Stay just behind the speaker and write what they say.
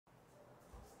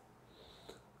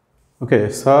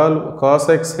Okay, solve cos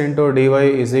x into dy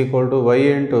is equal to y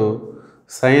into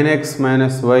sin x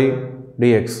minus y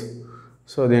dx.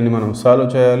 So దీన్ని మనం solve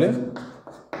చేయాలి.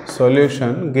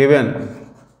 Solution given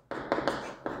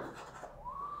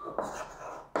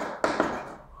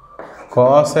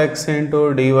cos x into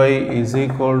dy is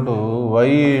equal to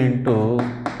y into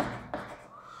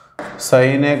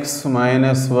sin x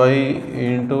minus y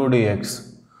into dx.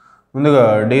 ముందుగా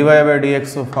dy by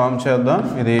dx form చేద్దాం.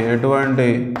 ఇది ఎటువంటి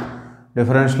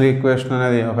differential equation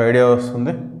అనేది ఒక idea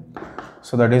వస్తుంది.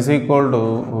 So that is equal to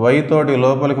y తోటి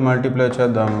లోపలికి మల్టిప్లై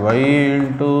చేద్దాం, y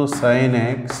into sine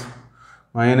X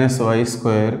minus y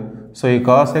square. So ఈ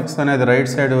కాస్ ఎక్స్ అనేది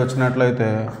రైట్ సైడ్ వచ్చినట్లయితే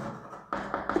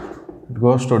it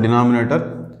goes to denominator.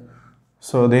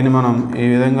 So దీన్ని మనం ఈ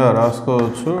విధంగా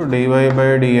రాసుకోవచ్చు, dy బై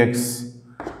డిఎక్స్.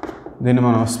 దీన్ని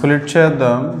మనం స్ప్లిట్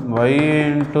చేద్దాం, y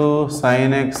into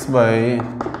sine X by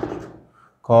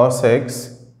cos X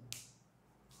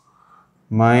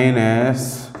minus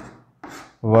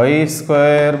y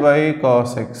square by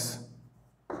cos x.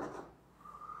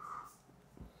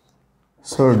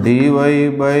 So dy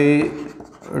by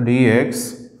dx.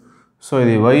 So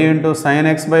ఇది y into sin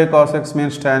x by cos x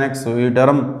means tan x. ఈ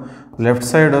term left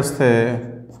side వస్తే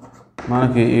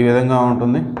మనకి ఈ విధంగా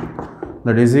ఉంటుంది.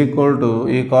 That is equal to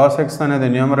ఈ cos x అనేది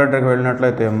న్యూమరేటర్కి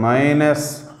వెళ్ళినట్లయితే minus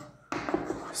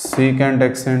secant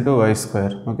x into y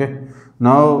square. Okay.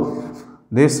 Now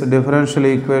this differential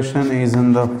equation is in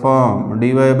the form dy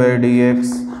by dx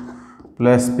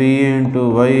plus p into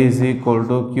y is equal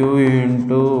to q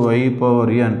into y power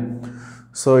n.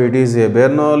 So it is a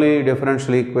Bernoulli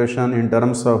differential equation in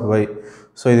terms of y.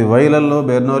 So ఇది y లలో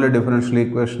Bernoulli differential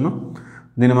equation.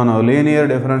 దీన్ని మనం linear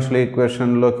differential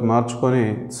ఈక్వేషన్లోకి మార్చుకొని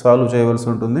solve చేయవలసి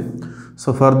ఉంటుంది. So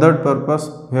for that purpose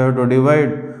we have to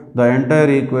divide the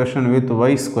entire equation with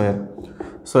y square.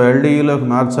 So ఎల్డిఈలోకి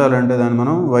మార్చాలంటే దాన్ని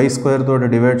మనం y స్క్వేర్ తోటి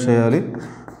డివైడ్ చేయాలి.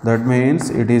 That means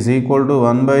it is equal to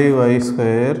 1 by y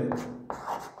square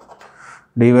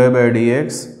dy by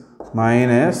dx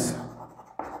minus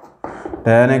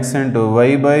tan x into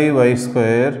y by y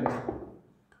square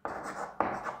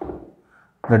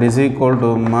that is equal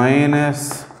to minus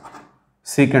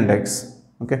secant x.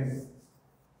 Okay,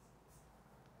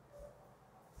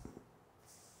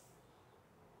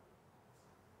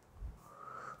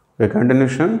 a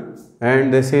continuation, and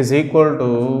this is equal to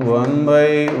 1 by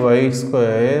y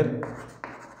square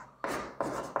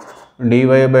dy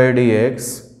by dx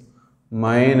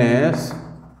minus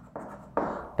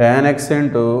tan x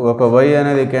into ఒక y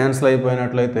అనేది cancel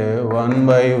అయిపోయినట్లయితే 1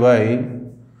 by y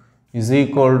is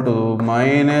equal to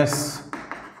minus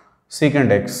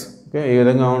secant x. Okay, ఈ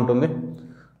విధంగా ఉంటుంది.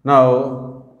 Now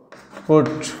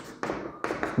put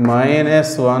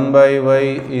minus 1 by y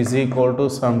is equal to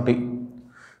some t.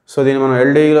 So దీన్ని మనం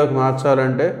ఎల్డిఈలోకి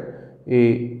మార్చాలంటే ఈ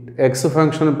X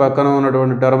function పక్కన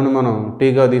ఉన్నటువంటి టర్మ్ని మనం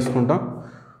టీగా తీసుకుంటాం.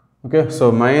 ఓకే, సో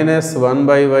మైనస్ 1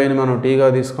 బై వైని మనం టీగా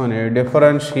తీసుకొని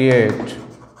differentiate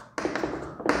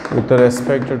with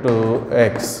respect to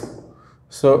X.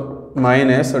 So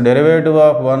minus derivative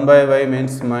of 1 by why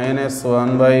means minus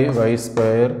 1 by y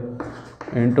square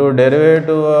into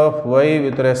derivative of why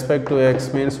with respect to X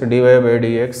means dy by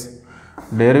dx.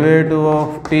 Derivative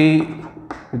of t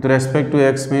with respect to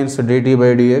x means dt by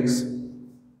dx.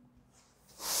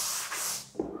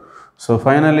 So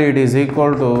finally it is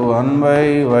equal to 1 by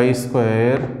y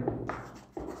square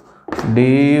dy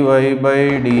by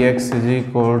dx is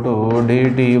equal to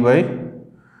dt by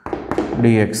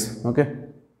dx. Okay,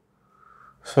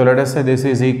 so let us say this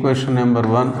is equation number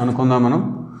 1 అనుకుందాం మనం.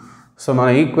 So మన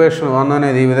equation 1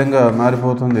 అనేది ఈ విధంగా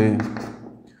మారిపోతుంది.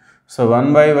 So 1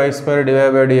 by y square dy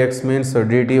by dx means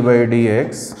dt by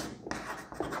dx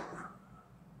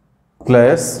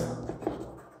plus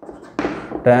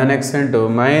tan x into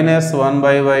minus 1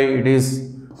 by y, it is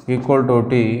equal to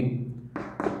t,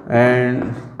 and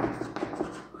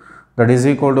that is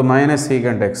equal to minus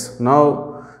secant x. Now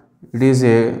it is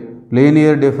a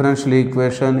linear differential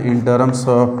equation in terms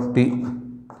of t.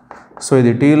 So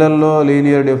ఇది t లలో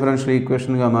linear differential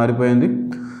equation గా మారిపోయింది.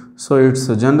 So its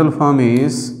general form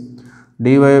is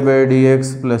dy by dx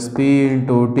plus p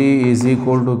into t is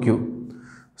equal to q.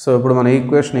 So ఇప్పుడు మన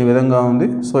equation ఈ విధంగా ఉంది.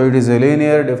 So it is a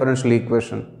linear differential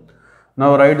equation. Now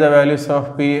right the values of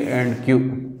p and q.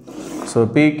 So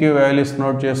p q values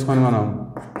note చేసుకొని మనం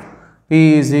p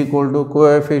is equal to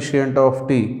coefficient of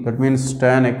t, that means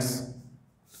tan x.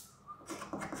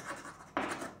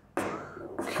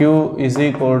 q is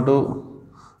equal to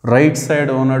right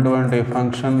side ఉన్నటువంటి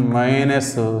function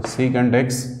minus secant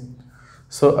x.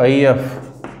 So if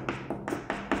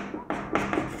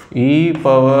e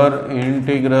power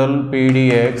integral p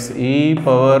dx e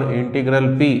power integral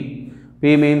p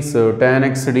P means tan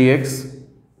x dx.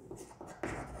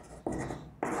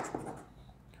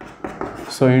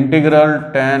 So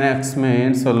integral tan x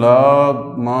means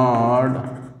log mod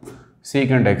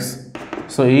secant x.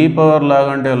 So e power log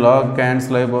ante log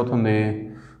cancel అయిపోతుంది.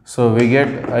 So we get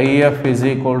if is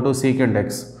equal to secant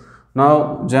x.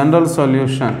 Now general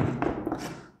solution.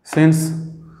 Since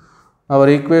our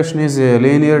equation is a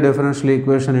linear differential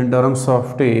equation in terms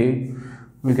of t,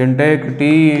 we can take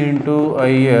t into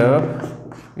if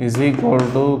is equal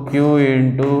to q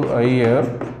into if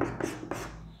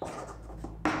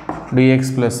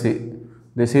dx plus c.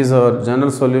 This is our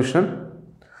general solution.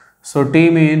 So t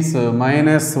means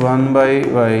minus 1 by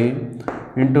y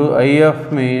into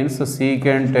if means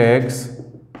secant x,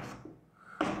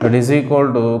 that is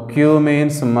equal to q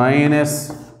means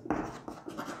minus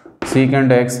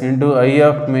secant x into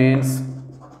if means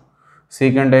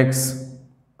secant x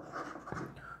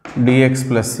dx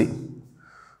plus c.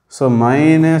 So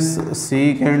minus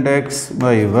secant x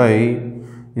by y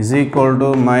is equal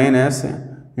to minus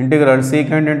integral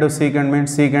secant into secant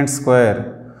means secant square.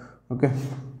 Okay.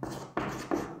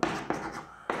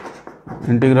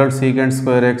 Integral secant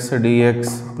square x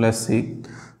dx plus c.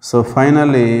 So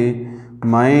finally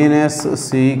minus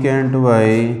secant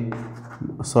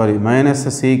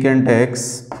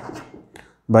x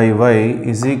by y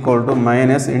is equal to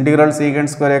minus integral secant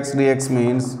square x dx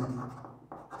means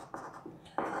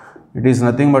it is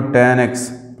nothing but tan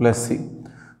x plus c.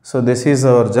 So this is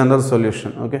our general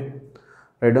solution. Okay,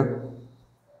 right?